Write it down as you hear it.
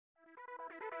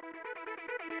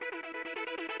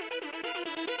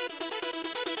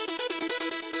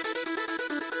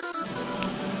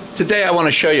Today I want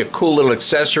to show you a cool little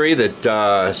accessory that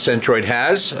Centroid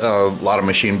has. A lot of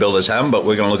machine builders have them, but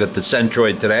we're going to look at the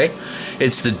Centroid today.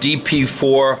 It's the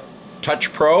DP-4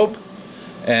 touch probe,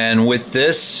 and with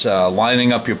this,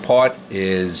 lining up your part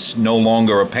is no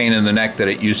longer a pain in the neck that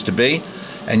it used to be,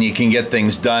 and you can get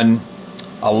things done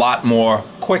a lot more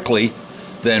quickly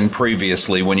than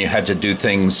previously when you had to do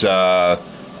things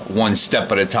one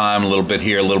step at a time, a little bit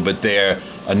here, a little bit there,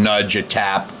 a nudge, a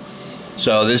tap.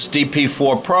 So this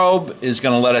DP-4 probe is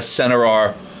going to let us center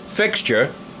our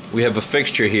fixture. We have a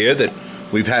fixture here that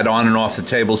we've had on and off the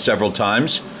table several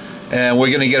times, and we're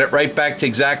going to get it right back to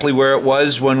exactly where it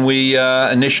was when we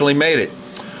initially made it.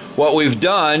 What we've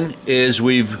done is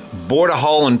we've bored a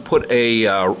hole and put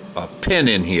a pin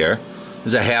in here.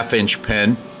 There's a 1/2 inch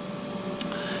pin,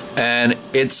 and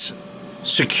it's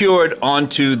secured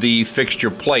onto the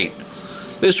fixture plate.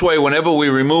 This way, whenever we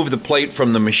remove the plate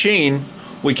from the machine,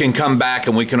 we can come back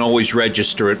and we can always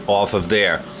register it off of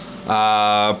there.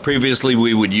 Previously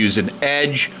we would use an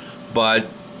edge, but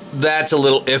that's a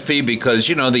little iffy because,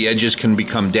 you know, the edges can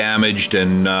become damaged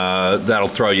and that'll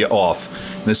throw you off.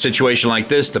 In a situation like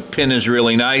this, the pin is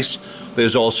really nice.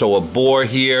 There's also a bore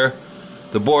here.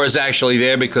 The bore is actually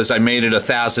there because I made it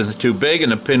 1/1000th too big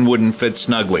and the pin wouldn't fit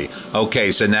snugly.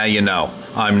 Okay, so now you know,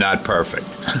 I'm not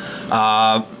perfect.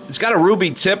 It's got a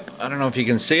ruby tip. I don't know if you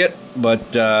can see it,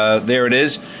 but there it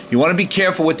is. You want to be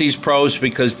careful with these probes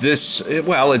because this,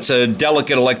 well, it's a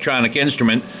delicate electronic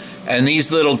instrument, and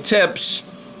these little tips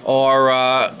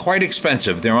are quite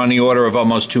expensive. They're on the order of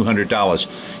almost $200.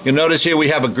 You'll notice here we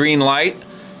have a green light,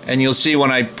 and you'll see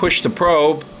when I push the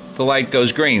probe, the light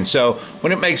goes green. So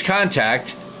when it makes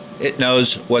contact, it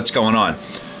knows what's going on.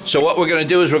 So what we're going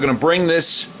to do is we're going to bring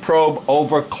this probe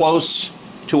over close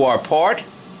to our part.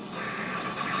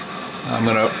 I'm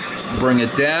going to bring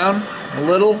it down a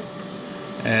little,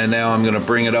 and now I'm going to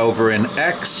bring it over in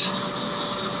X,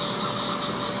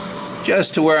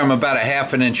 just to where I'm about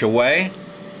 1/2 inch away,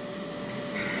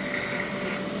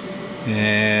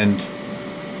 and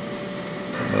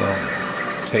we'll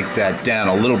take that down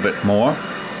a little bit more.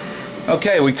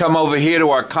 Okay, we come over here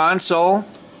to our console.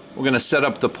 We're going to set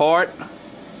up the part,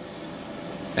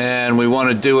 and we want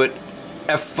to do it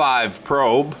F5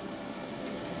 probe.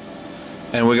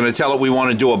 And we're going to tell it we want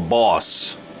to do a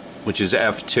boss, which is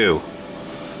F2.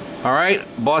 Alright,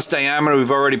 boss diameter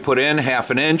we've already put in,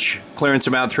 1/2 inch. Clearance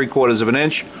amount 3/4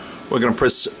 inch. We're going to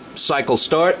press cycle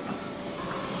start.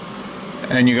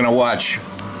 And you're going to watch.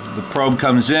 The probe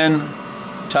comes in,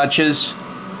 touches,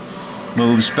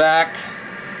 moves back,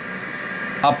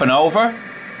 up and over.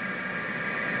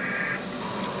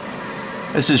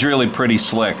 This is really pretty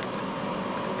slick.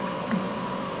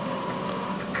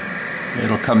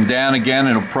 It'll come down again,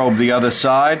 it'll probe the other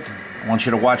side. I want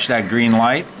you to watch that green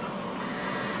light.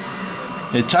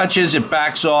 It touches, it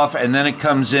backs off, and then it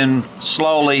comes in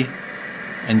slowly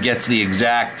and gets the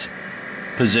exact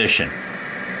position.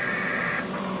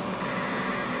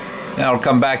 Now it'll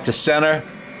come back to center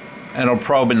and it'll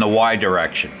probe in the Y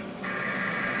direction.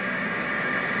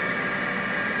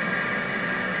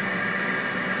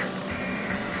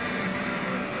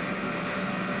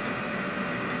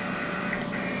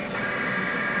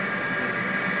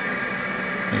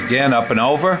 Again, up and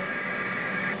over.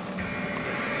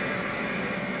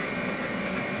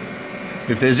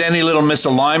 If there's any little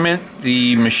misalignment,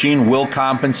 the machine will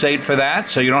compensate for that,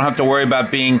 so you don't have to worry about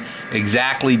being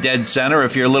exactly dead center.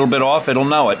 If you're a little bit off, it'll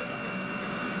know it.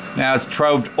 Now it's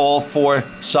probed all 4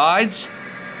 sides.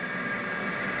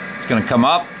 It's going to come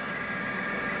up.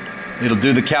 It'll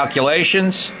do the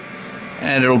calculations,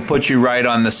 and it'll put you right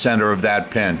on the center of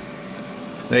that pin.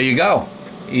 There you go.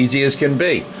 Easy as can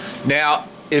be. Now,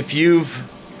 if you've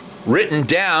written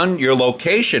down your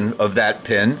location of that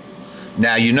pin,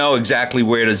 now you know exactly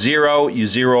where to zero. You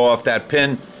zero off that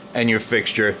pin, and your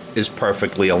fixture is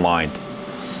perfectly aligned.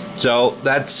 So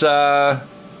that's what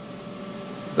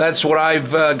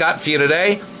I've got for you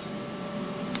today.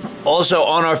 Also,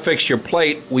 on our fixture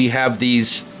plate, we have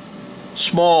these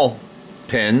small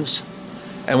pins,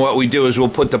 and what we do is we'll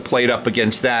put the plate up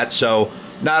against that. So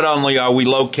not only are we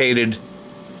located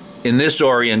in this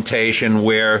orientation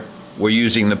where we're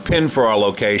using the pin for our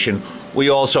location, we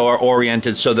also are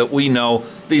oriented so that we know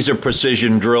these are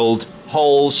precision drilled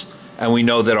holes, and we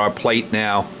know that our plate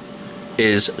now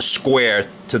is square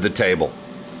to the table.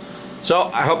 So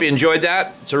I hope you enjoyed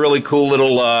that. It's a really cool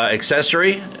little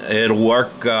accessory. It'll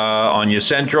work on your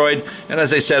Centroid, and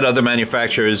as I said, other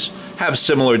manufacturers have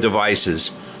similar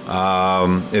devices.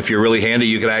 If you're really handy,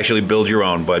 you could actually build your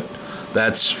own, but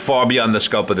that's far beyond the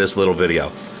scope of this little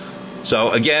video.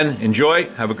 So again, enjoy,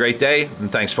 have a great day,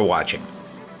 and thanks for watching.